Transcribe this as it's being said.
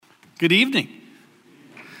Good evening.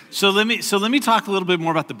 So let me talk a little bit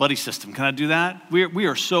more about the buddy system. Can I do that? We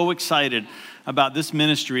are so excited about this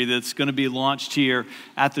ministry that's going to be launched here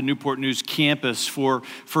at the Newport News campus for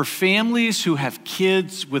families who have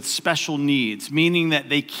kids with special needs, meaning that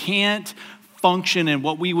they can't function in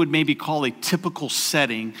what we would maybe call a typical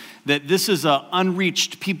setting, that this is an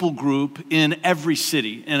unreached people group in every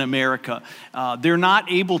city in America. They're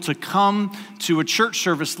not able to come to a church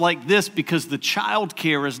service like this because the child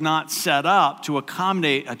care is not set up to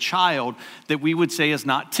accommodate a child that we would say is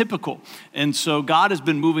not typical. And so God has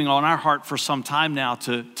been moving on our heart for some time now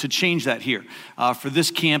to change that here for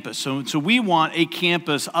this campus. So we want a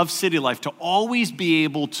campus of City Life to always be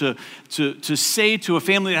able to say to a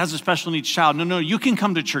family that has a special needs child, no, you can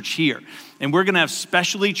come to church here. And we're going to have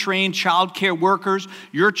specially trained child care workers.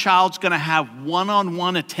 Your child's going to have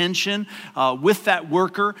one-on-one attention with that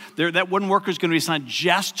worker. That one worker is going to be assigned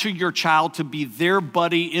just to your child to be their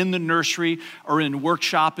buddy in the nursery or in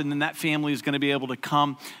workshop. And then that family is going to be able to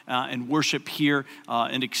come and worship here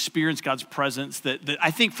and experience God's presence that I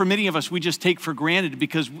think for many of us, we just take for granted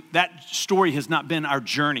because that story has not been our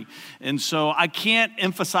journey. And so I can't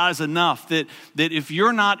emphasize enough that if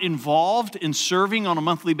you're not involved in serving on a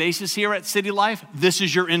monthly basis here at City Life, this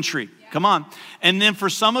is your entry. Come on. And then for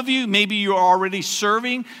some of you, maybe you're already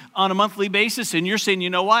serving on a monthly basis and you're saying, you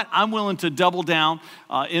know what, I'm willing to double down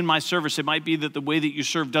in my service. It might be that the way that you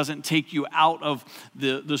serve doesn't take you out of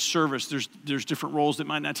the service. There's different roles that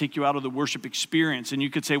might not take you out of the worship experience. And you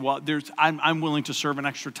could say, well, I'm willing to serve an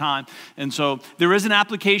extra time. And so there is an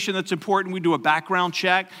application that's important. We do a background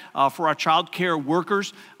check for our child care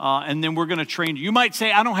workers, and then we're going to train you. You might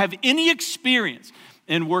say, I don't have any experience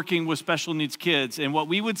in working with special needs kids. And what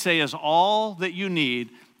we would say is all that you need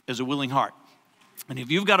is a willing heart. And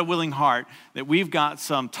if you've got a willing heart, that we've got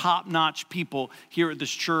some top-notch people here at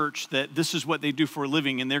this church that this is what they do for a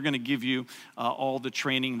living, and they're going to give you all the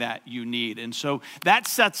training that you need. And so that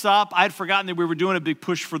sets up, I'd forgotten that we were doing a big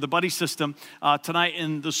push for the buddy system tonight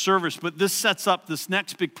in the service, but this sets up this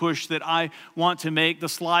next big push that I want to make, the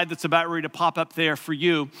slide that's about ready to pop up there for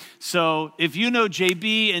you. So if you know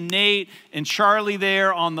JB and Nate and Charlie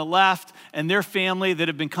there on the left and their family that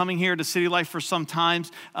have been coming here to City Life for some time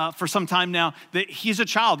now, that he's a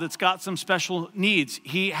child that's got some special needs.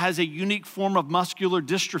 He has a unique form of muscular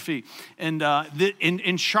dystrophy.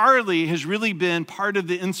 And Charlie has really been part of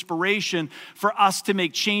the inspiration for us to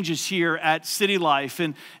make changes here at City Life.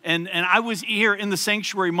 And I was here in the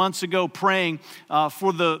sanctuary months ago praying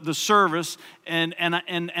for the service. And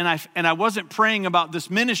I wasn't praying about this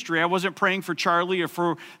ministry. I wasn't praying for Charlie or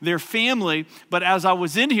for their family. But as I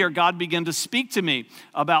was in here, God began to speak to me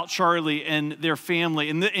about Charlie and their family.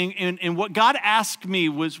 And what God asked me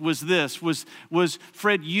was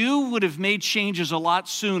Fred, you would have made changes a lot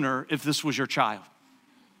sooner if this was your child,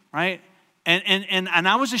 right? And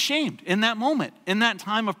I was ashamed in that moment, in that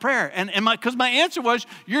time of prayer. Because my answer was,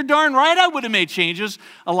 you're darn right I would have made changes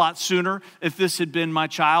a lot sooner if this had been my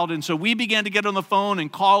child. And so we began to get on the phone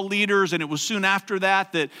and call leaders. And it was soon after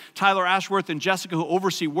that Tyler Ashworth and Jessica, who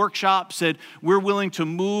oversee workshops, said, we're willing to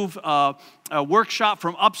move a workshop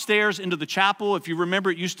from upstairs into the chapel. If you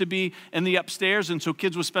remember, it used to be in the upstairs, and so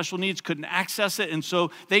kids with special needs couldn't access it. And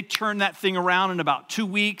so they turned that thing around in about 2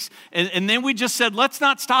 weeks. And then we just said, let's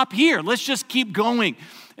not stop here. Let's just keep going.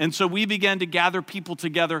 And so we began to gather people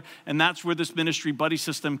together, and that's where this ministry buddy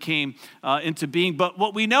system came into being. But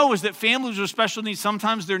what we know is that families with special needs,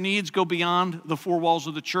 sometimes their needs go beyond the four walls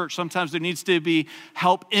of the church. Sometimes there needs to be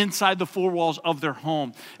help inside the four walls of their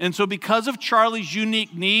home. And so because of Charlie's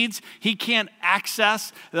unique needs, he can't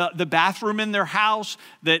access the bathroom in their house,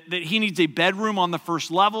 that he needs a bedroom on the first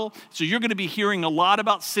level. So you're going to be hearing a lot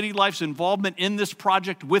about City Life's involvement in this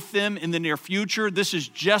project with them in the near future. This is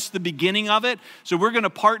just the beginning of it. So we're going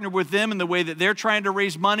to partner with them in the way that they're trying to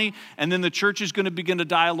raise money, and then the church is going to begin a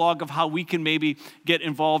dialogue of how we can maybe get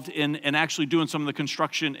involved in actually doing some of the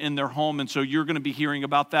construction in their home. And so you're going to be hearing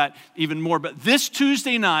about that even more. But this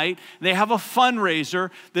Tuesday night, they have a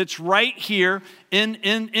fundraiser that's right here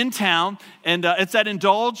in town, and it's at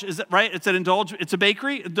Indulge. Is that right? It's at Indulge. It's a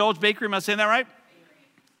bakery. Indulge Bakery. Am I saying that right?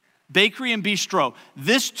 Bakery and Bistro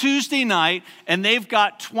this Tuesday night, and they've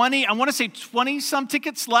got 20 some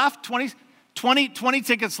tickets left, 20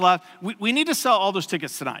 tickets left. We need to sell all those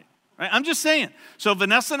tickets tonight. Right? I'm just saying. So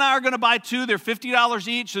Vanessa and I are going to buy 2. They're $50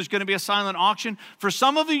 each. There's going to be a silent auction. For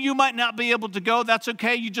some of you might not be able to go. That's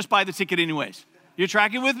okay. You just buy the ticket anyways. You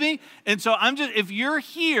tracking with me? And so if you're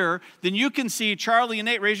here, then you can see Charlie and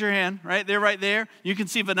Nate. Raise your hand, right? They're right there. You can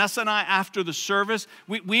see Vanessa and I after the service.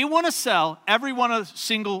 We want to sell every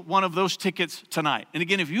single one of those tickets tonight. And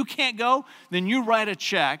again, if you can't go, then you write a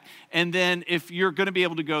check. And then if you're going to be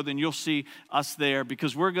able to go, then you'll see us there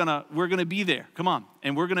because we're gonna be there. Come on.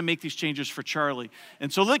 And we're going to make these changes for Charlie.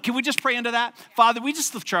 And so can we just pray into that? Father, we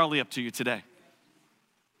just lift Charlie up to you today.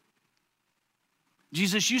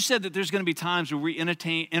 Jesus, you said that there's going to be times where we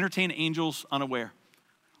entertain angels unaware.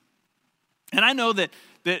 And I know that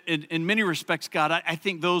in many respects, God, I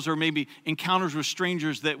think those are maybe encounters with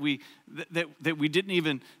strangers that we're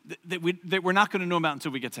not going to know about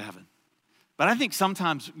until we get to heaven. But I think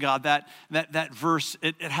sometimes, God, that verse,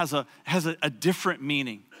 it has a different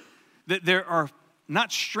meaning. That there are not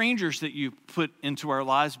strangers that you put into our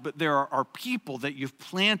lives, but there are people that you've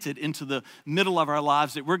planted into the middle of our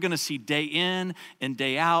lives that we're going to see day in and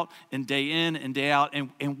day out and day in and day out.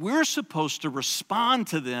 And we're supposed to respond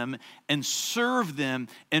to them and serve them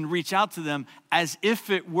and reach out to them as if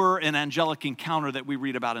it were an angelic encounter that we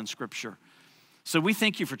read about in Scripture. So we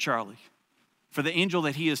thank you for Charlie, for the angel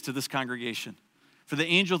that he is to this congregation, for the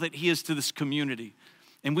angel that he is to this community.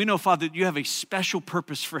 And we know, Father, that you have a special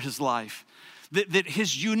purpose for his life. That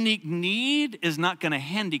his unique need is not going to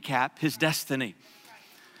handicap his destiny.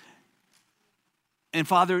 And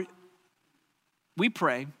Father, we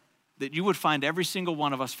pray that you would find every single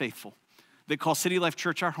one of us faithful, that call City Life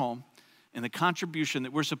Church our home, and the contribution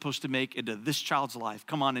that we're supposed to make into this child's life.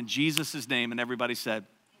 Come on, in Jesus' name, and everybody said,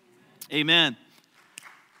 amen.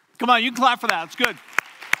 Come on, you can clap for that. It's good.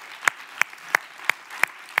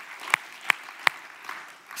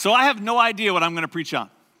 So I have no idea what I'm going to preach on.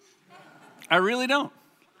 I really don't.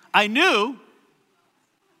 I knew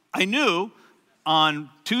on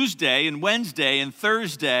Tuesday and Wednesday and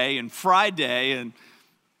Thursday and Friday and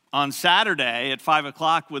on Saturday at 5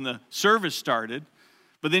 o'clock when the service started.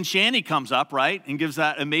 But then Shani comes up, right, and gives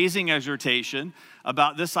that amazing exhortation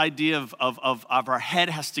about this idea of our head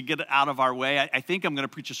has to get out of our way. I think I'm going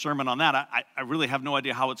to preach a sermon on that. I really have no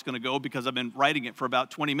idea how it's going to go because I've been writing it for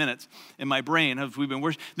about 20 minutes in my brain as we've been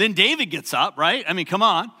worshiping. Then David gets up, right? I mean, come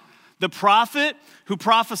on. The prophet who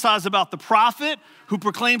prophesies about the prophet who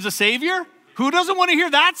proclaims a savior. Who doesn't want to hear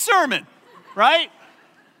that sermon, right?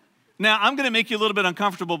 Now, I'm going to make you a little bit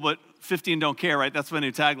uncomfortable, but 15 don't care, right? That's my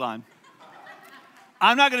new tagline.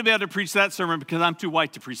 I'm not going to be able to preach that sermon because I'm too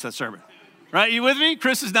white to preach that sermon, right? You with me?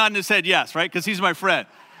 Chris is nodding his head yes, right? Because he's my friend,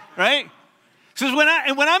 right? Because when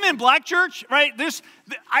I'm in Black church, right,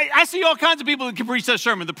 I see all kinds of people that can preach that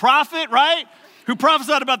sermon. The prophet, right? Who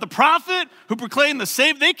prophesied about the prophet, who proclaimed the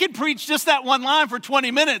Savior. They could preach just that one line for 20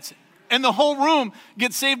 minutes, and the whole room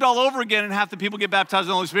gets saved all over again, and half the people get baptized in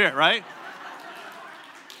the Holy Spirit, right?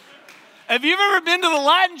 If you've ever been to the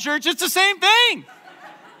Latin church, it's the same thing.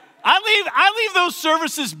 I leave those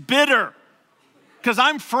services bitter, because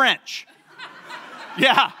I'm French.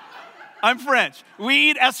 Yeah, I'm French. We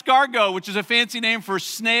eat escargot, which is a fancy name for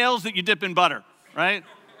snails that you dip in butter, right?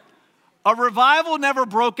 A revival never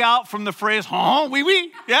broke out from the phrase, oui,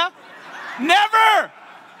 oui, yeah? Never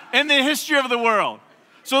in the history of the world.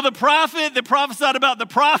 So the prophet that prophesied about the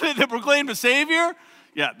prophet that proclaimed a savior,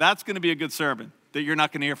 yeah, that's going to be a good sermon that you're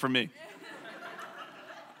not going to hear from me.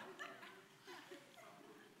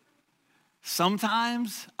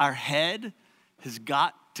 Sometimes our head has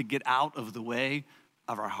got to get out of the way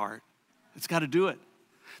of our heart. It's got to do it.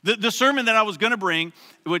 The sermon that I was going to bring,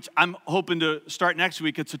 which I'm hoping to start next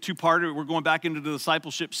week, it's a two-parter. We're going back into the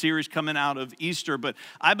discipleship series coming out of Easter, but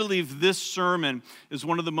I believe this sermon is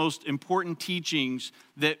one of the most important teachings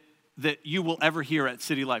that you will ever hear at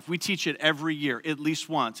City Life. We teach it every year, at least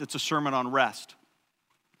once. It's a sermon on rest.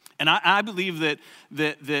 And I believe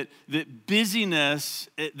that busyness,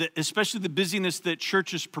 especially the busyness that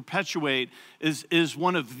churches perpetuate, is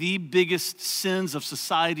one of the biggest sins of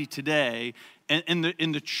society today. And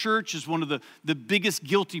the church is one of the biggest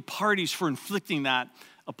guilty parties for inflicting that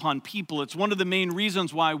upon people. It's one of the main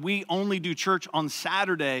reasons why we only do church on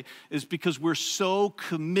Saturday is because we're so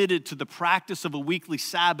committed to the practice of a weekly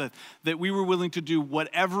Sabbath that we were willing to do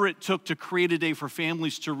whatever it took to create a day for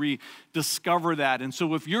families to rediscover that. And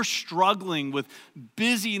so if you're struggling with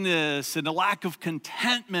busyness and a lack of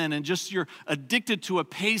contentment and just you're addicted to a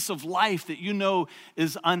pace of life that you know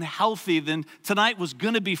is unhealthy, then tonight was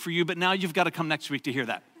going to be for you, but now you've got to come next week to hear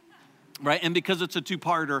that. Right, and because it's a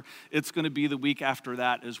two-parter, it's going to be the week after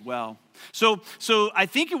that as well. So I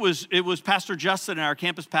think it was Pastor Justin, our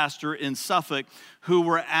campus pastor in Suffolk, who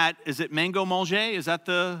were at, is it Mango Manger? Is that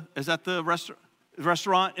the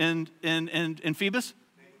restaurant in Phoebus?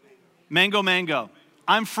 Mango.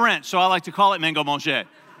 I'm French, so I like to call it Mango Manger,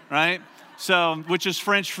 right? So, which is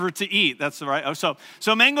French for to eat. That's the right.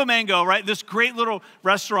 So Mango, right? This great little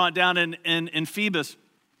restaurant down in Phoebus.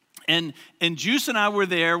 And Juice and I were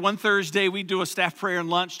there one Thursday. We do a staff prayer and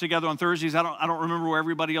lunch together on Thursdays. I don't remember where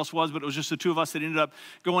everybody else was, but it was just the two of us that ended up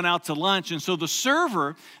going out to lunch. And so the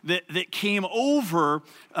server that came over,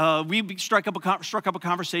 we struck up a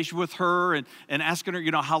conversation with her and asking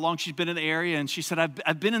her, how long she's been in the area. And she said,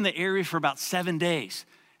 I've been in the area for about 7 days.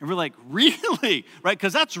 And we're like, really? Right?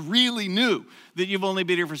 Because that's really new that you've only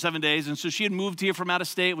been here for 7 days. And so she had moved here from out of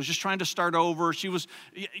state, was just trying to start over. She was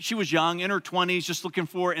young, in her 20s, just looking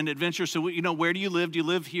for an adventure. So, where do you live? Do you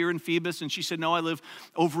live here in Phoebus? And she said, no, I live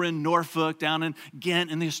over in Norfolk, down in Ghent,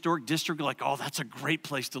 in the historic district. We're like, oh, that's a great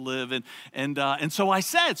place to live. And so I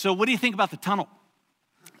said, so what do you think about the tunnel?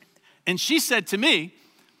 And she said to me,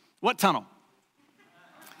 what tunnel?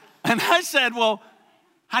 And I said, well,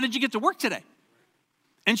 how did you get to work today?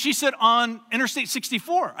 And she said, on Interstate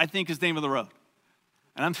 64, I think is the name of the road.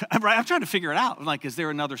 And I'm trying to figure it out. I'm like, is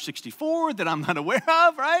there another 64 that I'm not aware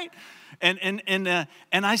of, right? And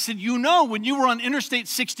I said, when you were on Interstate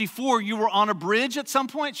 64, you were on a bridge at some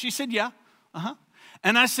point? She said, yeah.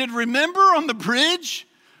 And I said, remember on the bridge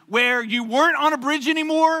where you weren't on a bridge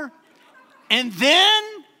anymore, and then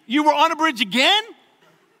you were on a bridge again?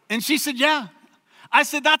 And she said, yeah. I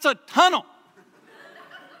said, that's a tunnel.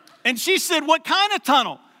 And she said, what kind of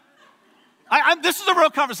tunnel? This is a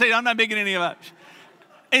real conversation. I'm not making any of it.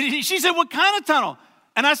 And she said, what kind of tunnel?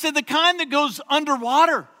 And I said, the kind that goes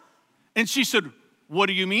underwater. And she said, what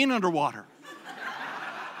do you mean underwater?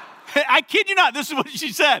 I kid you not, this is what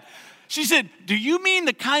she said. She said, do you mean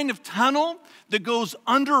the kind of tunnel that goes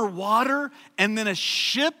underwater and then a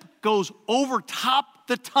ship goes over top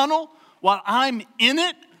the tunnel while I'm in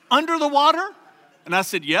it under the water? And I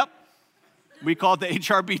said, yep. We call it the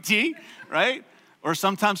HRBT, right? Or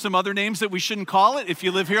sometimes some other names that we shouldn't call it if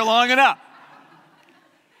you live here long enough.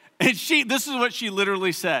 And this is what she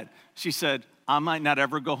literally said. She said, I might not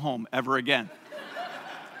ever go home ever again.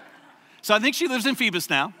 So I think she lives in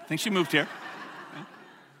Phoebus now. I think she moved here.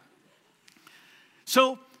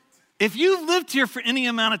 So if you've lived here for any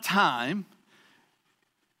amount of time,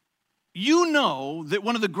 you know that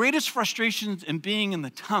one of the greatest frustrations in being in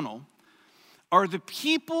the tunnel are the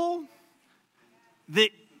people that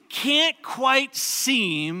can't quite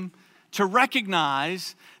seem to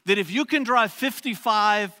recognize that if you can drive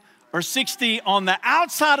 55 or 60 on the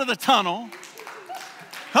outside of the tunnel,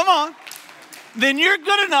 come on, then you're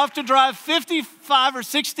good enough to drive 55 or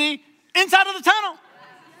 60 inside of the tunnel.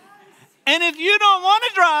 And if you don't want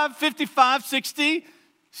to drive 55, 60,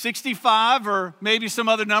 65, or maybe some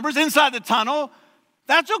other numbers inside the tunnel,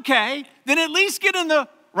 that's okay. Then at least get in the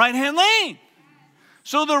right-hand lane.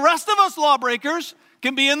 So the rest of us lawbreakers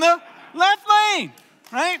can be in the left lane,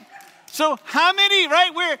 right? So how many,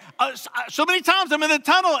 right? So many times I'm in the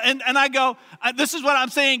tunnel and I go, this is what I'm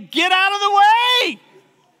saying, get out of the way,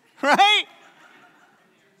 right?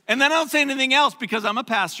 And then I don't say anything else because I'm a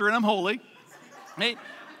pastor and I'm holy, right?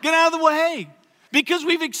 Get out of the way. Because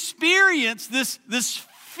we've experienced this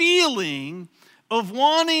feeling of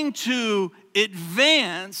wanting to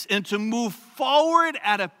advance and to move forward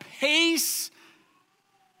at a pace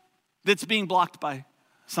that's being blocked by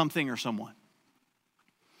something or someone.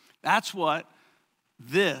 That's what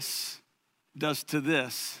this does to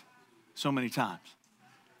this so many times.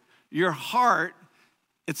 Your heart,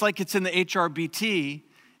 it's like it's in the HRBT,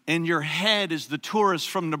 and your head is the tourist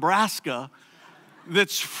from Nebraska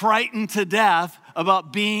that's frightened to death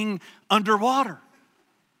about being underwater.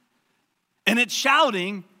 And it's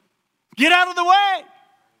shouting, get out of the way.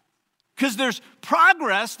 Because there's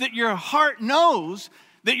progress that your heart knows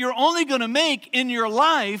that you're only going to make in your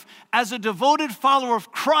life as a devoted follower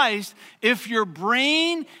of Christ if your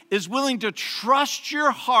brain is willing to trust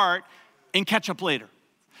your heart and catch up later.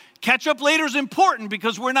 Catch up later is important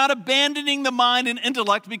because we're not abandoning the mind and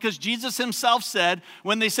intellect, because Jesus himself said,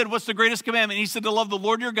 when they said, what's the greatest commandment? He said to love the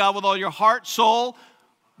Lord your God with all your heart, soul,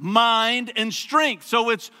 mind, and strength.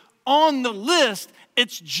 So it's on the list.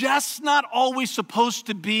 It's just not always supposed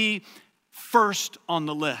to be first on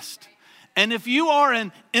the list. And if you are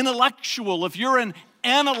an intellectual, if you're an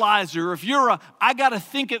analyzer, if you're I got to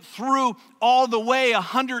think it through all the way,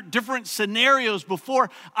 100 different scenarios before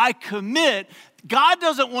I commit, God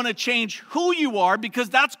doesn't want to change who you are, because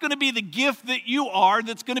that's going to be the gift that you are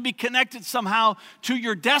that's going to be connected somehow to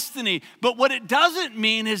your destiny. But what it doesn't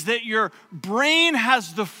mean is that your brain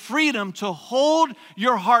has the freedom to hold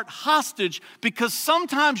your heart hostage, because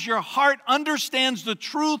sometimes your heart understands the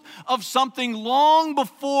truth of something long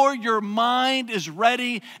before your mind is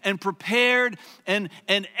ready and prepared and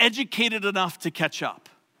educated enough to catch up.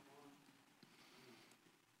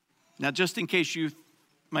 Now, just in case you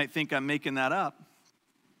might think I'm making that up,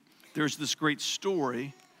 there's this great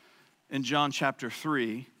story in John chapter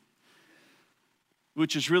 3,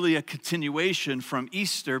 which is really a continuation from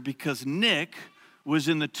Easter because Nick was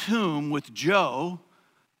in the tomb with Joe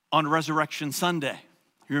on Resurrection Sunday.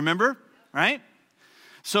 You remember, right?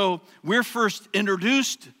 So we're first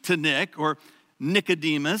introduced to Nick, or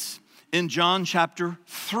Nicodemus, in John chapter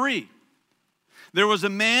 3. There was a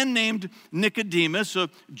man named Nicodemus, a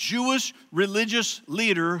Jewish religious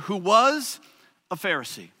leader who was a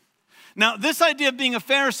Pharisee. Now, this idea of being a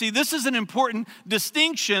Pharisee, this is an important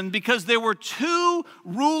distinction because there were two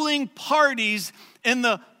ruling parties in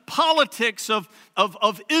the politics of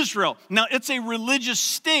Israel. Now, it's a religious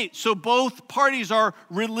state, so both parties are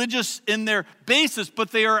religious in their basis,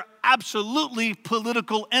 but they are absolutely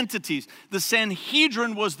political entities. The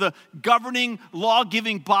Sanhedrin was the governing,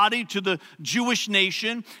 law-giving body to the Jewish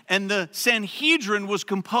nation, and the Sanhedrin was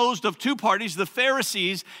composed of two parties, the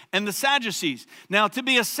Pharisees and the Sadducees. Now, to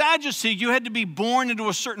be a Sadducee, you had to be born into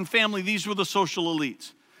a certain family. These were the social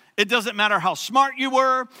elites. It doesn't matter how smart you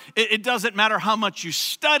were. It doesn't matter how much you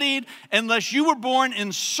studied. Unless you were born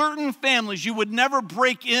in certain families, you would never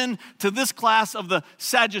break into this class of the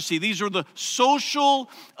Sadducee. These are the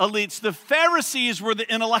social elites. The Pharisees were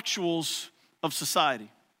the intellectuals of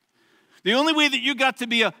society. The only way that you got to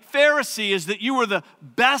be a Pharisee is that you were the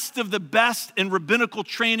best of the best in rabbinical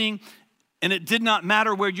training, and it did not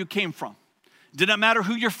matter where you came from. Did not matter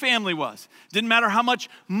who your family was. Didn't matter how much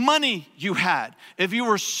money you had. If you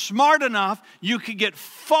were smart enough, you could get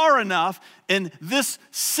far enough in this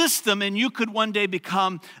system and you could one day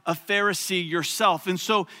become a Pharisee yourself. And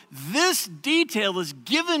so this detail is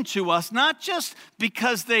given to us not just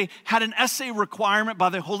because they had an essay requirement by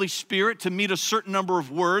the Holy Spirit to meet a certain number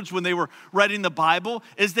of words when they were writing the Bible,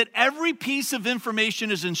 is that every piece of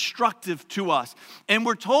information is instructive to us. And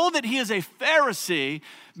we're told that he is a Pharisee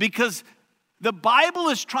because the Bible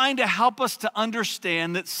is trying to help us to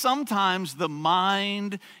understand that sometimes the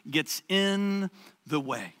mind gets in the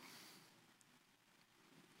way.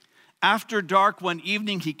 After dark one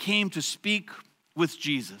evening, he came to speak with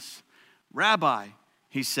Jesus. Rabbi,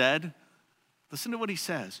 he said, listen to what he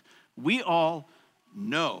says. We all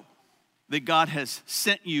know that God has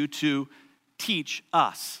sent you to teach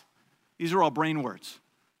us. These are all brain words.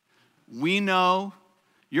 We know.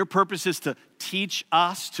 Your purpose is to teach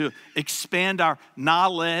us, to expand our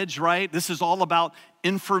knowledge, right? This is all about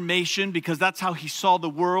information because that's how he saw the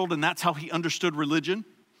world and that's how he understood religion.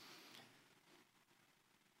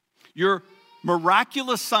 Your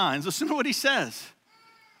miraculous signs, listen to what he says,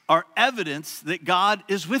 are evidence that God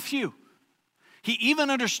is with you. He even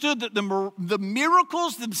understood that the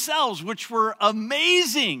miracles themselves, which were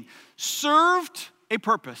amazing, served a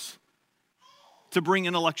purpose to bring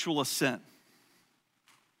intellectual assent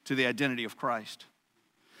to the identity of Christ.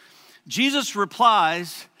 Jesus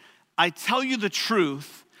replies, I tell you the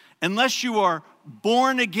truth, unless you are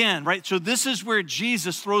born again, right? So this is where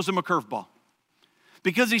Jesus throws him a curveball.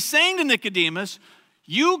 Because he's saying to Nicodemus,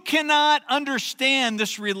 you cannot understand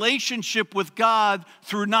this relationship with God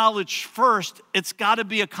through knowledge first. It's got to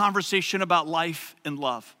be a conversation about life and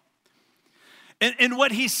love. And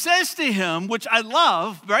what he says to him, which I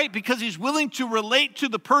love, right, because he's willing to relate to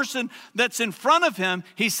the person that's in front of him,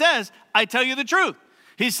 he says, I tell you the truth.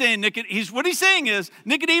 He's saying, what he's saying is,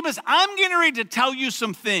 Nicodemus, I'm getting ready to tell you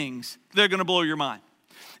some things that are going to blow your mind.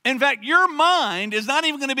 In fact, your mind is not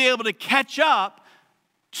even going to be able to catch up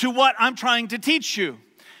to what I'm trying to teach you.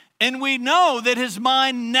 And we know that his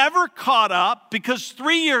mind never caught up because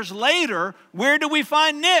 3 years later, where do we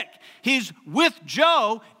find Nick? He's with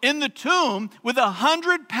Joe in the tomb with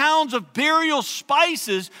 100 pounds of burial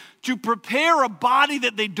spices to prepare a body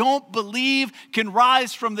that they don't believe can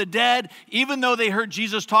rise from the dead, even though they heard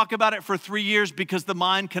Jesus talk about it for 3 years because the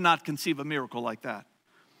mind cannot conceive a miracle like that.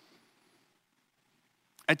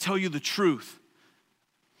 I tell you the truth.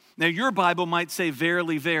 Now, your Bible might say,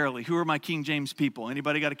 verily, verily. Who are my King James people?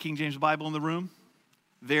 Anybody got a King James Bible in the room?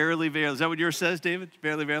 Verily, verily. Is that what yours says, David?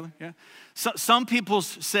 Verily, verily? Yeah. Some people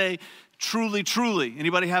say, truly, truly.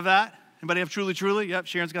 Anybody have that? Anybody have truly, truly? Yep,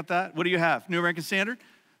 Sharon's got that. What do you have? New American Standard?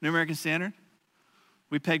 New American Standard?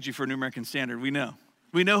 We pegged you for New American Standard. We know.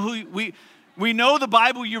 We know we know the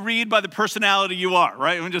Bible you read by the personality you are,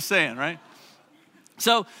 right? I'm just saying, right?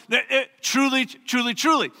 So, truly, truly,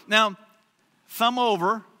 truly. Now, thumb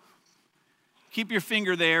over. Keep your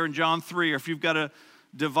finger there in John 3, or if you've got a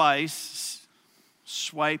device,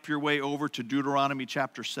 swipe your way over to Deuteronomy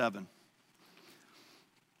chapter 7.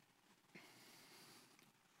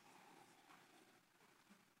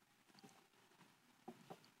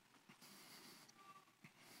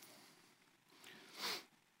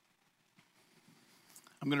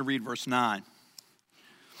 I'm going to read verse 9.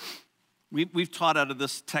 We've taught out of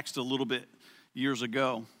this text a little bit years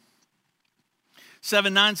ago.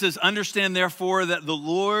 7:9 says, understand therefore that the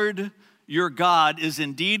Lord your God is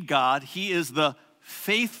indeed God. He is the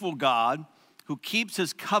faithful God who keeps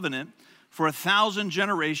his covenant for 1,000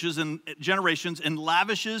 generations and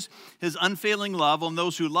lavishes his unfailing love on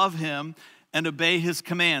those who love him and obey his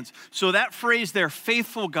commands. So that phrase there,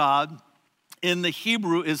 faithful God, in the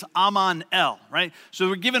Hebrew is Aman El, right? So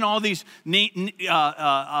we're given all these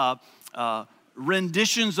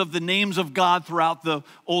renditions of the names of God throughout the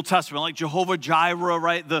Old Testament, like Jehovah Jireh,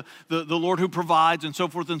 right? The Lord who provides, and so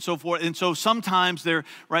forth and so forth. And so sometimes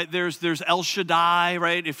there's El Shaddai,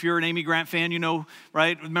 right? If you're an Amy Grant fan, you know,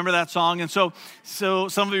 right? Remember that song? And so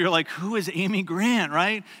some of you are like, who is Amy Grant,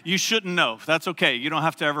 right? You shouldn't know. That's okay. You don't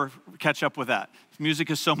have to ever catch up with that.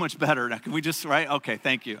 Music is so much better. Now, can we just, right? Okay,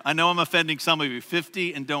 thank you. I know I'm offending some of you.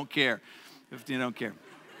 50 and don't care. 50 and don't care.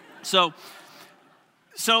 So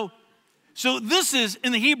this is,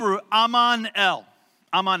 in the Hebrew, Aman El,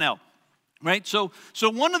 right? So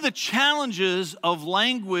one of the challenges of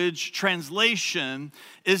language translation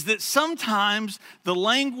is that sometimes the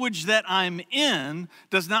language that I'm in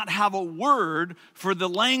does not have a word for the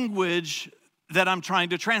language that I'm trying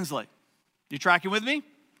to translate. You tracking with me?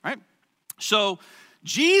 Right? So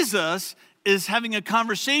Jesus is having a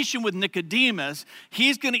conversation with Nicodemus.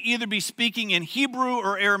 He's going to either be speaking in Hebrew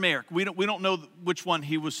or Aramaic. We don't know which one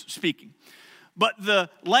he was speaking. But the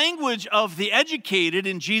language of the educated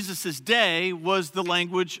in Jesus' day was the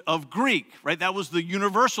language of Greek, right? That was the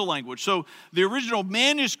universal language. So the original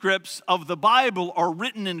manuscripts of the Bible are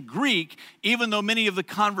written in Greek, even though many of the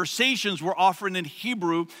conversations were often in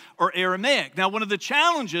Hebrew or Aramaic. Now, one of the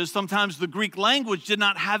challenges, sometimes the Greek language did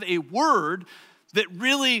not have a word that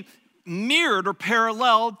really mirrored or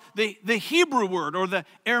paralleled the Hebrew word or the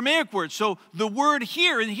Aramaic word. So the word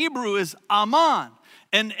here in Hebrew is aman.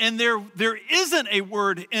 And there isn't a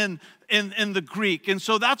word in the Greek. And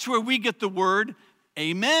so that's where we get the word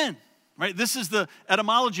amen, right? This is the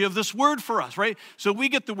etymology of this word for us, right? So we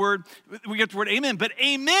get the word amen. But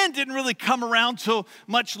amen didn't really come around till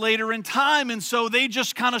much later in time. And so they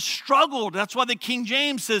just kind of struggled. That's why the King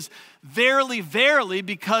James says, verily, verily,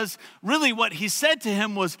 because really what he said to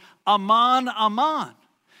him was aman, aman.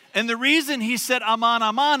 And the reason he said aman,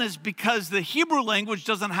 aman is because the Hebrew language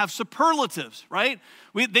doesn't have superlatives, right?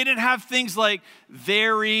 They didn't have things like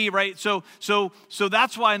very, right? So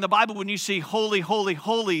that's why in the Bible when you see holy, holy,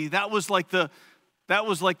 holy, that was like the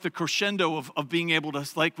crescendo of being able to,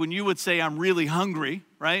 like when you would say I'm really hungry,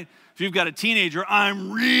 right? If you've got a teenager,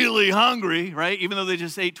 I'm really hungry, right? Even though they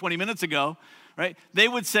just ate 20 minutes ago, right? They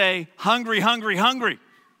would say hungry, hungry, hungry,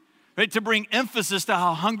 right? To bring emphasis to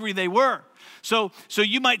how hungry they were. So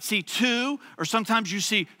you might see 2, or sometimes you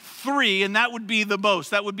see 3, and that would be the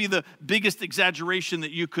most. That would be the biggest exaggeration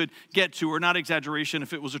that you could get to, or not exaggeration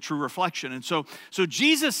if it was a true reflection. And so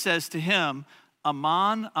Jesus says to him,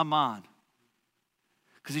 aman, aman,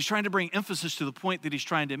 because he's trying to bring emphasis to the point that he's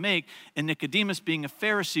trying to make. And Nicodemus, being a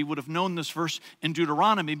Pharisee, would have known this verse in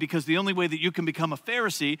Deuteronomy, because the only way that you can become a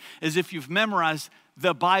Pharisee is if you've memorized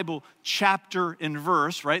the Bible chapter and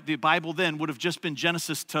verse, right? The Bible then would have just been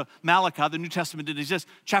Genesis to Malachi. The New Testament didn't exist.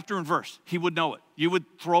 Chapter and verse. He would know it. You would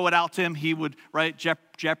throw it out to him. He would, right?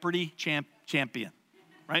 Jeopardy champion,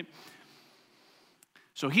 right?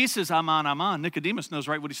 So he says, aman, aman. Nicodemus knows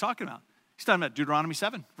right what he's talking about. He's talking about Deuteronomy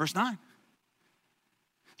 7, verse 9.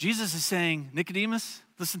 Jesus is saying, Nicodemus,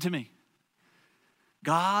 listen to me.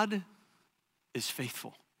 God is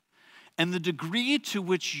faithful. And the degree to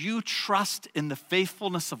which you trust in the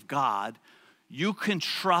faithfulness of God, you can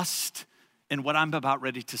trust in what I'm about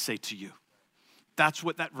ready to say to you. That's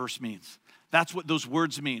what that verse means. That's what those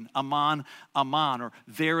words mean. Aman, aman, or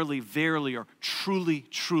verily, verily, or truly,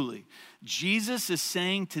 truly. Jesus is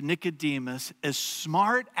saying to Nicodemus, as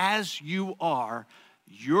smart as you are,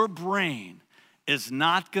 your brain is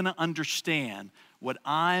not going to understand what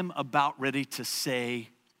I'm about ready to say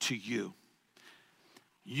to you.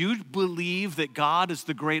 You believe that God is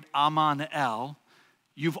the great Aman El.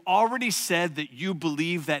 You've already said that you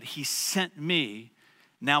believe that he sent me.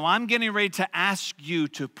 Now I'm getting ready to ask you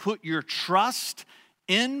to put your trust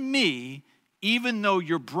in me, even though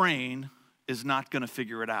your brain is not going to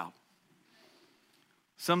figure it out.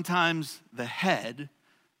 Sometimes the head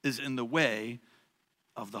is in the way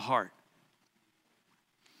of the heart.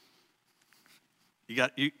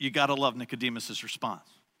 You got to love Nicodemus' response.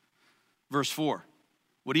 Verse 4.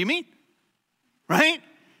 What do you mean? Right?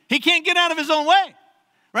 He can't get out of his own way.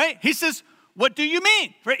 Right? He says, what do you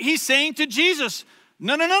mean? Right? He's saying to Jesus,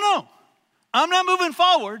 no. I'm not moving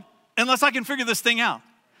forward unless I can figure this thing out.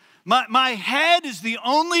 My head is the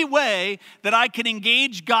only way that I can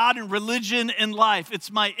engage God and religion and life.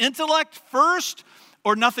 It's my intellect first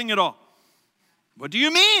or nothing at all. What do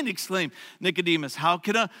you mean? Exclaimed Nicodemus. How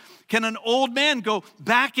can an old man go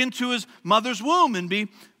back into his mother's womb and be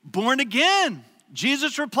born again?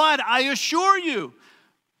 Jesus replied, I assure you,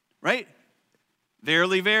 right?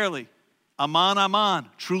 Verily, verily, aman, aman,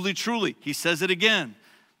 truly, truly. He says it again.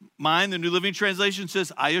 Mine, the New Living Translation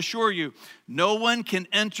says, I assure you, no one can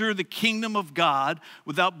enter the kingdom of God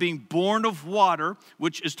without being born of water,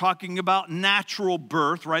 which is talking about natural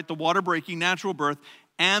birth, right? The water breaking, natural birth,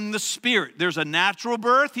 and the Spirit. There's a natural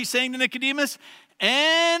birth, he's saying to Nicodemus,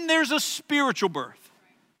 and there's a spiritual birth.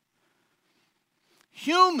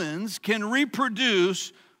 Humans can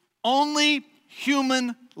reproduce only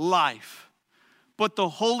human life, but the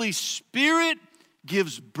Holy Spirit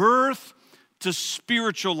gives birth to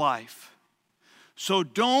spiritual life. So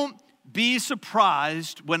don't be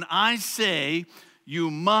surprised when I say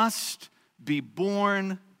you must be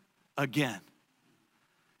born again.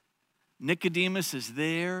 Nicodemus is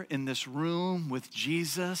there in this room with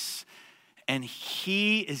Jesus, and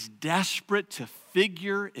he is desperate to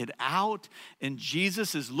figure it out. And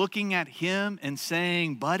Jesus is looking at him and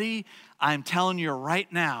saying, buddy, I'm telling you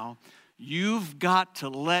right now, you've got to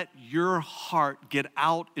let your heart get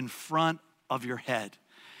out in front of your head.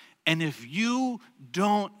 And if you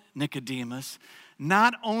don't, Nicodemus,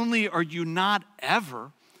 not only are you not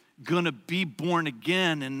ever going to be born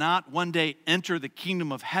again and not one day enter the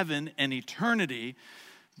kingdom of heaven and eternity,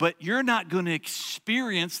 but you're not going to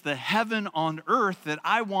experience the heaven on earth that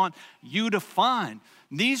I want you to find.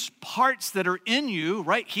 These parts that are in you,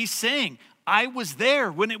 right? He's saying, I was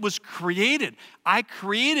there when it was created. I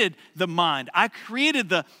created the mind. I created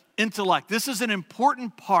the intellect. This is an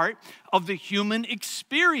important part of the human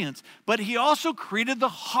experience. But he also created the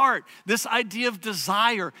heart, this idea of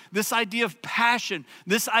desire, this idea of passion,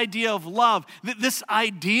 this idea of love, this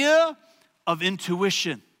idea of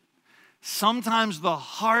intuition. Sometimes the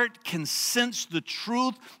heart can sense the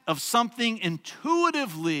truth of something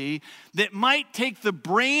intuitively that might take the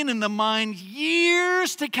brain and the mind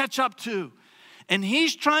years to catch up to. And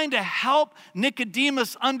he's trying to help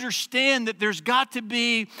Nicodemus understand that there's got to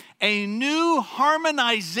be a new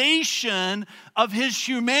harmonization of his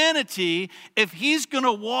humanity if he's going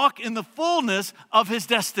to walk in the fullness of his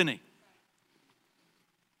destiny.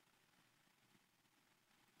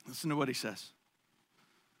 Listen to what he says.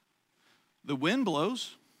 The wind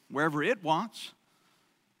blows wherever it wants.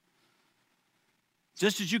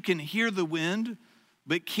 Just as you can hear the wind,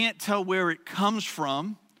 but can't tell where it comes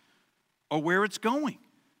from or where it's going.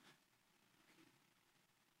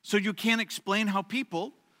 So you can't explain how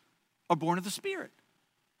people are born of the Spirit.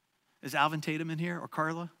 Is Alvin Tatum in here or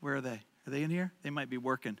Carla? Where are they? Are they in here? They might be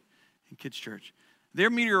working in kids' church. They're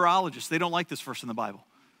meteorologists. They don't like this verse in the Bible.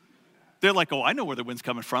 They're like, oh, I know where the wind's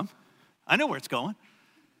coming from. I know where it's going.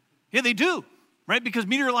 Yeah, they do, right? Because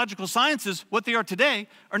meteorological sciences, what they are today,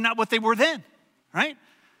 are not what they were then, right?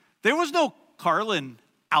 There was no Carla and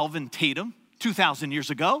Alvin Tatum 2,000 years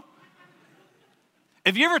ago.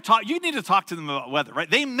 If you ever talk, you need to talk to them about weather, right?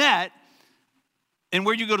 They met in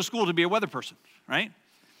where you go to school to be a weather person, right?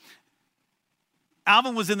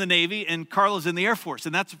 Alvin was in the Navy and Carla's in the Air Force,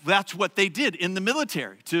 and that's what they did in the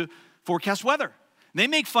military to forecast weather. They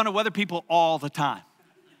make fun of weather people all the time,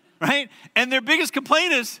 right? And their biggest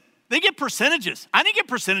complaint is they get percentages. I didn't get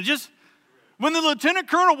percentages. When the lieutenant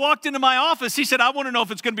colonel walked into my office, he said, I want to know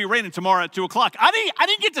if it's going to be raining tomorrow at 2 o'clock. I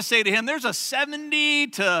didn't get to say to him, there's a 70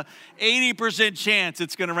 to 80% chance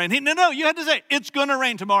it's going to rain. No, you had to say, it's going to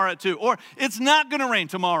rain tomorrow at 2, or it's not going to rain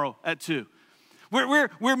tomorrow at 2.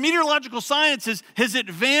 Where meteorological science has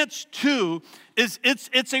advanced to is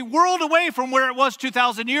it's a world away from where it was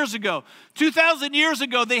 2,000 years ago. 2,000 years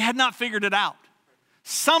ago, they had not figured it out.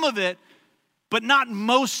 Some of it, but not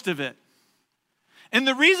most of it. And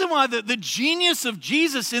the reason why the genius of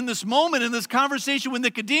Jesus in this moment, in this conversation with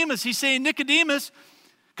Nicodemus, he's saying, Nicodemus,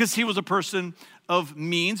 because he was a person of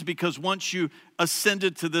means, because once you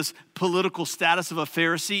ascended to this political status of a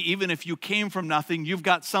Pharisee, even if you came from nothing, you've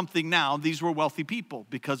got something now. These were wealthy people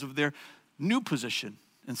because of their new position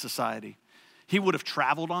in society. He would have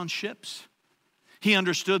traveled on ships. He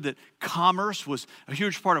understood that commerce was a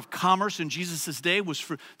huge part of commerce in Jesus' day was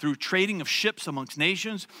through trading of ships amongst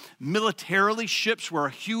nations. Militarily, ships were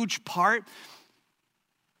a huge part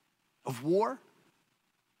of war.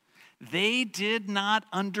 They did not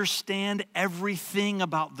understand everything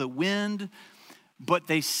about the wind, but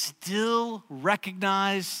they still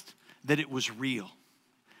recognized that it was real.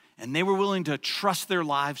 And they were willing to trust their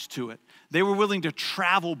lives to it. They were willing to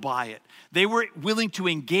travel by it. They were willing to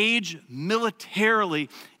engage militarily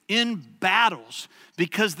in battles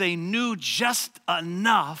because they knew just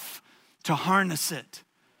enough to harness it.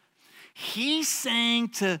 He's saying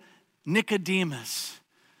to Nicodemus,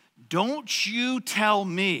 don't you tell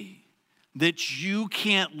me that you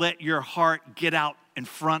can't let your heart get out in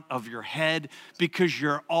front of your head because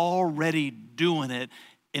you're already doing it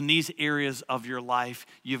in these areas of your life.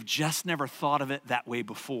 You've just never thought of it that way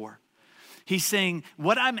before. He's saying,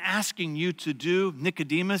 what I'm asking you to do,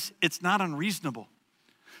 Nicodemus, it's not unreasonable.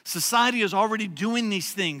 Society is already doing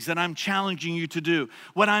these things that I'm challenging you to do.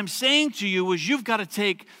 What I'm saying to you is you've got to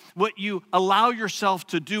take what you allow yourself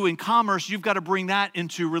to do in commerce, you've got to bring that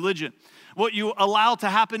into religion. What you allow to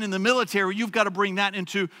happen in the military, you've got to bring that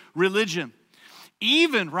into religion.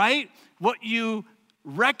 Even, right, what you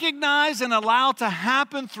recognize and allow to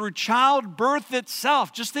happen through childbirth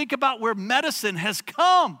itself. Just think about where medicine has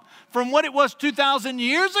come from what it was 2,000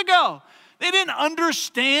 years ago. They didn't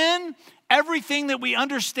understand everything that we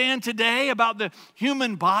understand today about the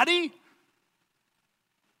human body,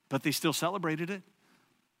 but they still celebrated it.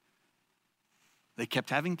 They kept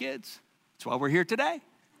having kids. That's why we're here today.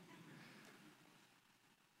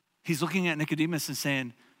 He's looking at Nicodemus and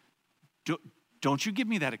saying, don't you give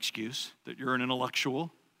me that excuse that you're an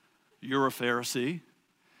intellectual, you're a Pharisee,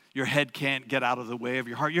 your head can't get out of the way of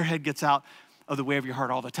your heart. Your head gets out of the way of your heart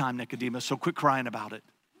all the time, Nicodemus, so quit crying about it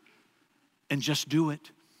and just do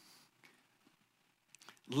it.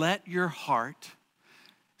 Let your heart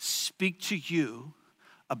speak to you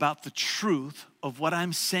about the truth of what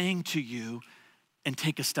I'm saying to you and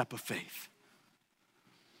take a step of faith.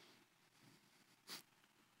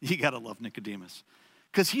 You got to love Nicodemus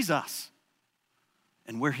because he's us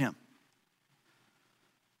and we're him.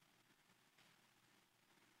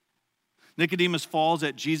 Nicodemus falls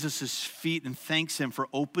at Jesus' feet and thanks him for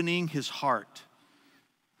opening his heart.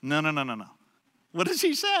 No. What does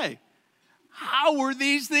he say? How were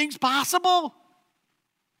these things possible?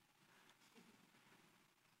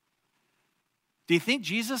 Do you think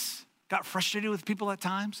Jesus got frustrated with people at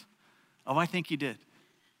times? Oh, I think he did.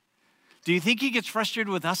 Do you think he gets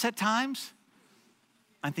frustrated with us at times?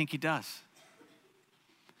 I think he does.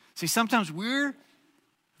 See, sometimes we're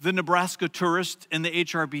the Nebraska tourist in the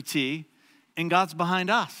HRBT, and God's behind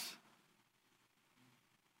us.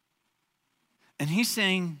 And he's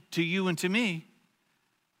saying to you and to me,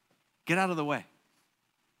 get out of the way.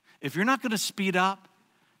 If you're not going to speed up,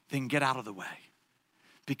 then get out of the way.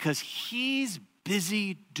 Because he's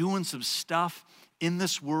busy doing some stuff in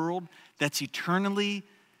this world that's eternally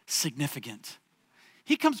significant.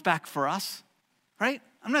 He comes back for us, right?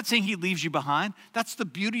 I'm not saying he leaves you behind. That's the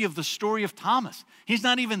beauty of the story of Thomas. He's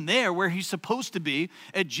not even there where he's supposed to be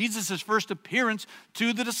at Jesus' first appearance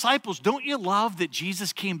to the disciples. Don't you love that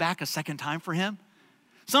Jesus came back a second time for him?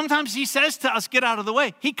 Sometimes he says to us, get out of the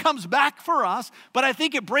way. He comes back for us, but I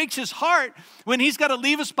think it breaks his heart when he's got to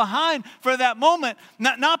leave us behind for that moment,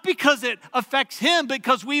 not because it affects him, but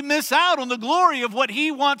because we miss out on the glory of what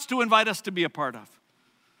he wants to invite us to be a part of.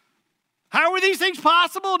 How are these things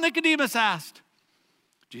possible? Nicodemus asked.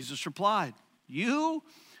 Jesus replied, you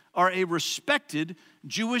are a respected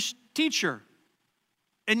Jewish teacher,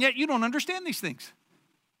 and yet you don't understand these things.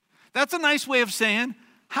 That's a nice way of saying,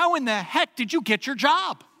 how in the heck did you get your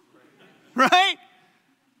job? Right?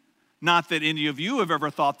 Not that any of you have ever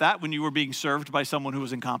thought that when you were being served by someone who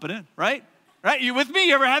was incompetent, right? Right? You with me?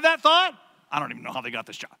 You ever had that thought? I don't even know how they got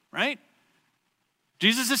this job, right?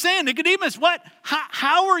 Jesus is saying, Nicodemus, what?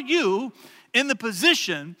 How are you in the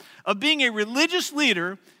position of being a religious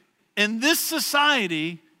leader in this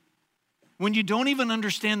society when you don't even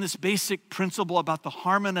understand this basic principle about the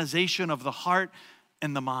harmonization of the heart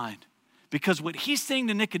and the mind? Because what he's saying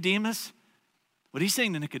to Nicodemus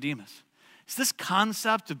is this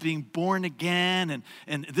concept of being born again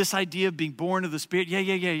and this idea of being born of the Spirit.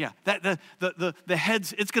 Yeah. That the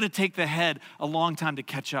head's, it's going to take the head a long time to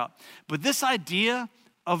catch up. But this idea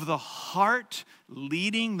of the heart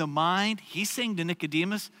leading the mind, he's saying to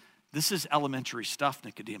Nicodemus, this is elementary stuff,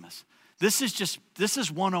 Nicodemus. This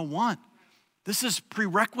is 101. This is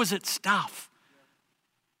prerequisite stuff.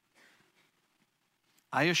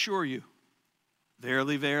 I assure you,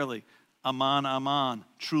 verily, verily, aman, aman,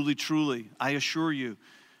 truly, truly, I assure you,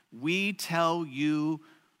 we tell you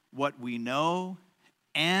what we know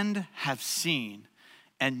and have seen,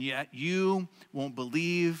 and yet you won't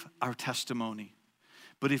believe our testimony.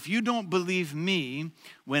 But if you don't believe me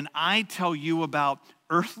when I tell you about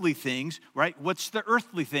earthly things, right? What's the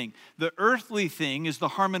earthly thing? The earthly thing is the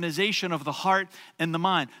harmonization of the heart and the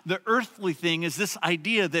mind. The earthly thing is this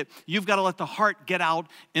idea that you've got to let the heart get out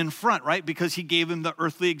in front, right? Because he gave him the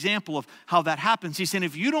earthly example of how that happens. He's saying,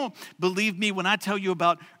 if you don't believe me when I tell you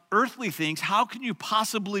about earthly things, how can you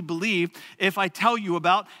possibly believe if I tell you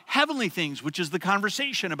about heavenly things, which is the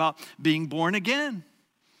conversation about being born again?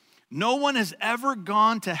 No one has ever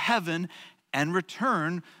gone to heaven and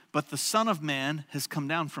returned, but the Son of Man has come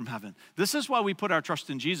down from heaven. This is why we put our trust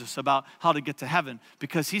in Jesus about how to get to heaven,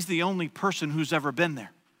 because he's the only person who's ever been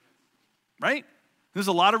there, right? There's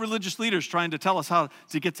a lot of religious leaders trying to tell us how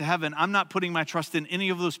to get to heaven. I'm not putting my trust in any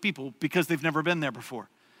of those people because they've never been there before.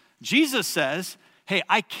 Jesus says, hey,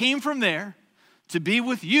 I came from there to be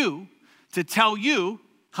with you, to tell you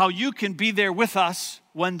how you can be there with us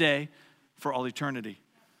one day for all eternity.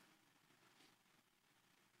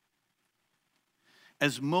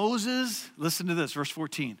 As Moses, listen to this, verse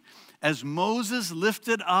 14. As Moses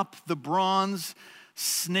lifted up the bronze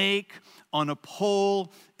snake on a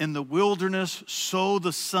pole in the wilderness, so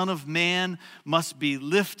the Son of Man must be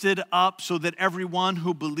lifted up so that everyone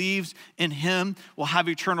who believes in him will have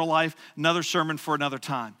eternal life. Another sermon for another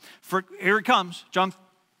time. Here it comes, John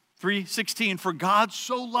 3:16. For God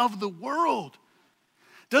so loved the world.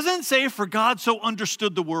 Doesn't say for God so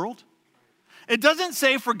understood the world. It doesn't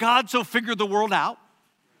say for God so figured the world out.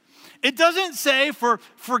 It doesn't say for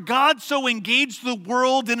God so engaged the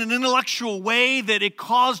world in an intellectual way that it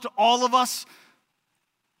caused all of us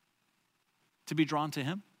to be drawn to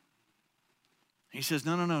him. He says,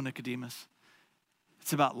 no, Nicodemus.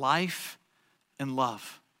 It's about life and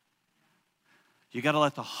love. You got to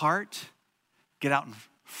let the heart get out in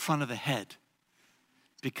front of the head,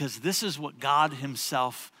 because this is what God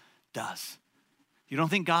himself does. You don't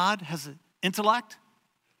think God has an intellect?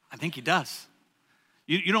 I think he does.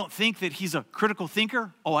 You don't think that he's a critical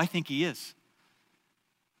thinker? Oh, I think he is.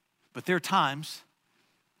 But there are times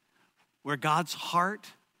where God's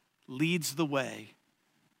heart leads the way,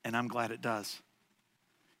 and I'm glad it does.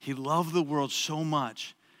 He loved the world so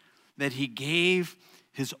much that he gave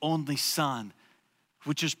his only son,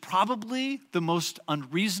 which is probably the most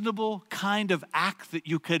unreasonable kind of act that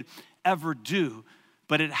you could ever do,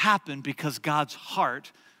 but it happened because God's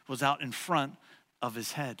heart was out in front of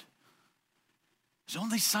his head. His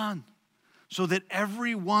only son, so that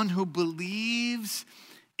everyone who believes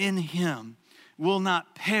in him will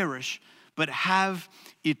not perish, but have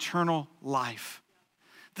eternal life.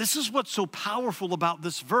 This is what's so powerful about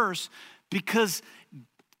this verse, because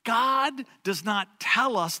God does not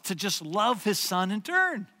tell us to just love his son in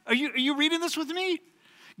turn. Are you reading this with me?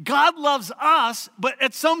 God loves us, but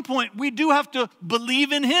at some point we do have to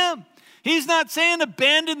believe in him. He's not saying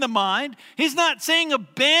abandon the mind. He's not saying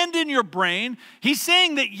abandon your brain. He's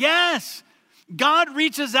saying that, yes, God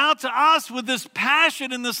reaches out to us with this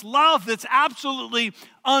passion and this love that's absolutely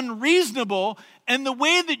unreasonable. And the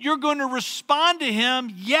way that you're going to respond to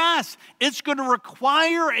him, yes, it's going to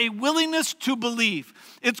require a willingness to believe.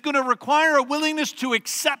 It's going to require a willingness to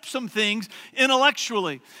accept some things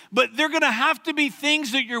intellectually. But they're going to have to be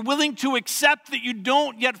things that you're willing to accept that you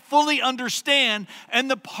don't yet fully understand. And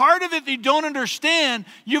the part of it that you don't understand,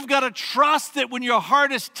 you've got to trust that when your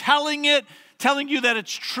heart is telling you that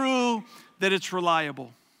it's true, that it's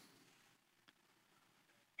reliable.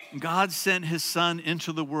 God sent his son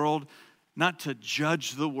into the world not to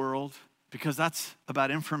judge the world, because that's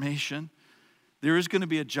about information. There is going to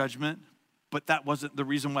be a judgment, but that wasn't the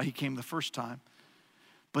reason why he came the first time.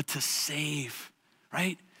 But to save,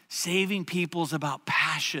 right? Saving people is about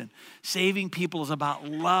passion. Saving people is about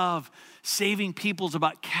love. Saving people is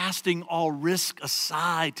about casting all risk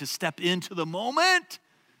aside to step into the moment.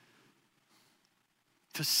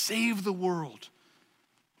 To save the world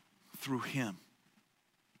through him.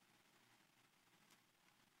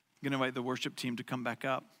 I'm going to invite the worship team to come back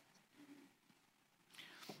up.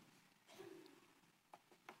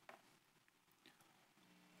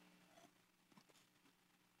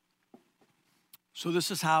 So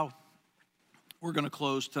this is how we're going to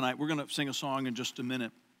close tonight. We're going to sing a song in just a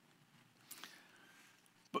minute.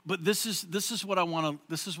 But this is what I want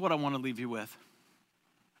to leave you with.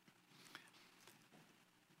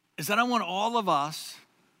 Is that I want all of us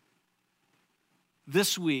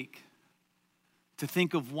this week to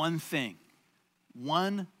think of one thing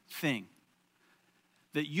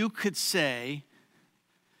that you could say,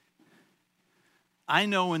 I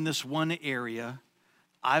know in this one area,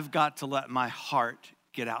 I've got to let my heart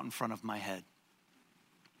get out in front of my head.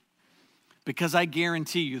 Because I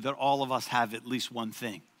guarantee you that all of us have at least one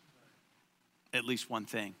thing. At least one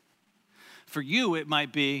thing. For you, it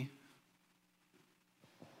might be,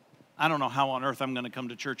 I don't know how on earth I'm going to come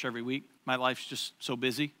to church every week. My life's just so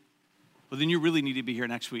busy. Well, then you really need to be here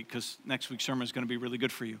next week, because next week's sermon is going to be really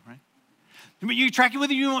good for you, right? You track it with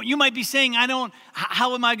you might be saying,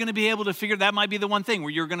 how am I going to be able to figure that? Might be the one thing where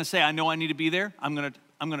you're going to say, I know I need to be there. I'm going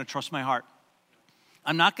to trust my heart.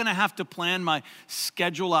 I'm not gonna have to plan my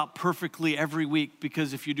schedule out perfectly every week,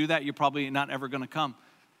 because if you do that, you're probably not ever gonna come.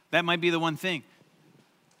 That might be the one thing.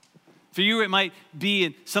 For you, it might be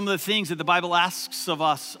in some of the things that the Bible asks of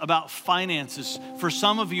us about finances. For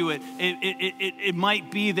some of you, it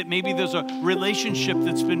might be that maybe there's a relationship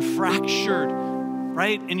that's been fractured,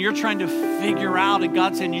 right? And you're trying to figure out, and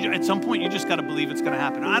God's saying, at some point, you just got to believe it's going to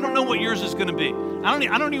happen. I don't know what yours is going to be.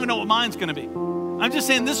 I don't even know what mine's going to be. I'm just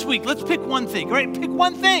saying this week, let's pick one thing, right? Pick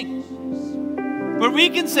one thing where we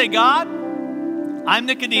can say, God, I'm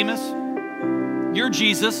Nicodemus. You're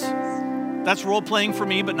Jesus. That's role playing for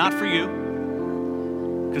me, but not for you,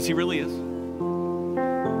 because he really is.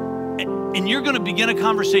 And you're going to begin a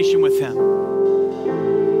conversation with him.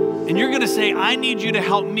 And you're going to say, I need you to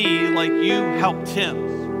help me like you helped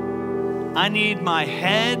him. I need my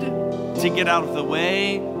head to get out of the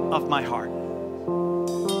way of my heart.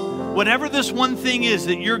 Whatever this one thing is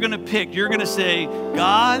that you're going to pick, you're going to say,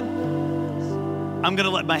 God, I'm going to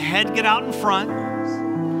let my head get out in front,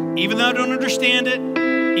 even though I don't understand it.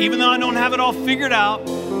 Even though I don't have it all figured out,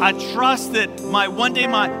 I trust that one day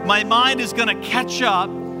my mind is going to catch up.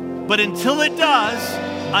 But until it does,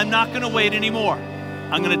 I'm not going to wait anymore.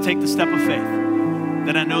 I'm going to take the step of faith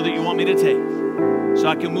that I know that you want me to take, so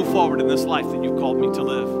I can move forward in this life that you've called me to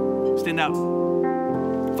live. Stand out.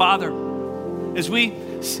 Father, as we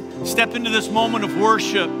step into this moment of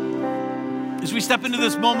worship,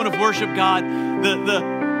 God,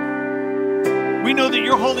 we know that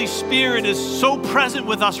your Holy Spirit is so present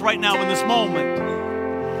with us right now in this moment.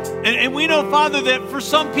 And we know, Father, that for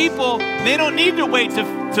some people, they don't need to wait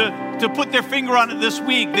to put their finger on it this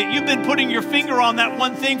week, that you've been putting your finger on that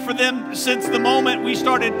one thing for them since the moment we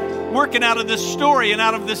started working out of this story and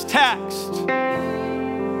out of this text.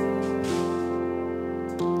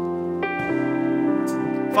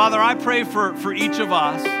 Father, I pray for each of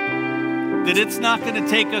us that it's not going to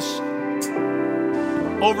take us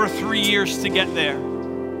over 3 years to get there,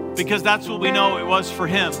 because that's what we know it was for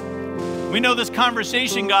him. We know this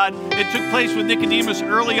conversation, God, it took place with Nicodemus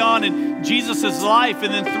early on in Jesus' life,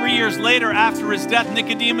 and then 3 years later after his death,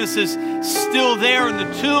 Nicodemus is still there in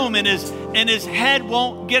the tomb, and his head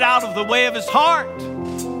won't get out of the way of his heart.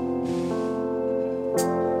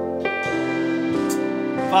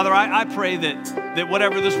 Father, I pray that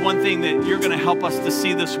whatever this one thing that you're going to help us to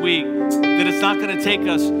see this week, that it's not going to take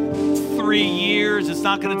us 3 years, it's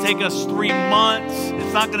not going to take us 3 months,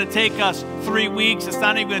 it's not going to take us 3 weeks, it's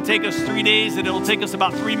not even going to take us 3 days, that it'll take us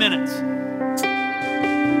about 3 minutes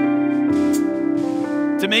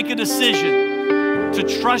to make a decision, to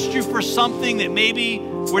trust you for something that maybe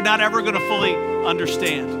we're not ever going to fully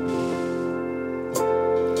understand.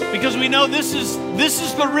 Because we know this is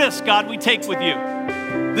the risk, God, we take with you.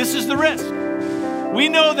 This is the risk. We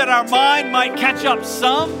know that our mind might catch up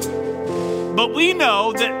some, but we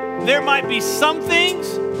know that there might be some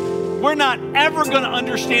things we're not ever going to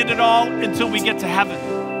understand at all until we get to heaven.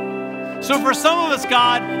 So for some of us,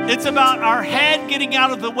 God, it's about our head getting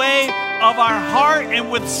out of the way of our heart,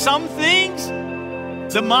 and with some things,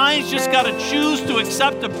 the mind's just got to choose to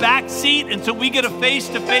accept a back seat until we get a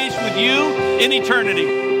face-to-face with you in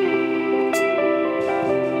eternity.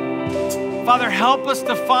 Father, help us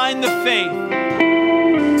to find the faith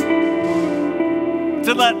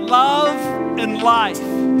to let love and life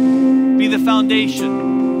be the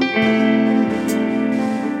foundation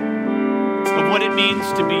of what it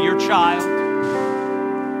means to be your child,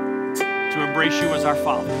 to embrace you as our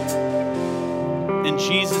Father. In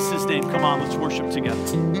Jesus' name, come on, let's worship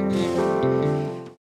together.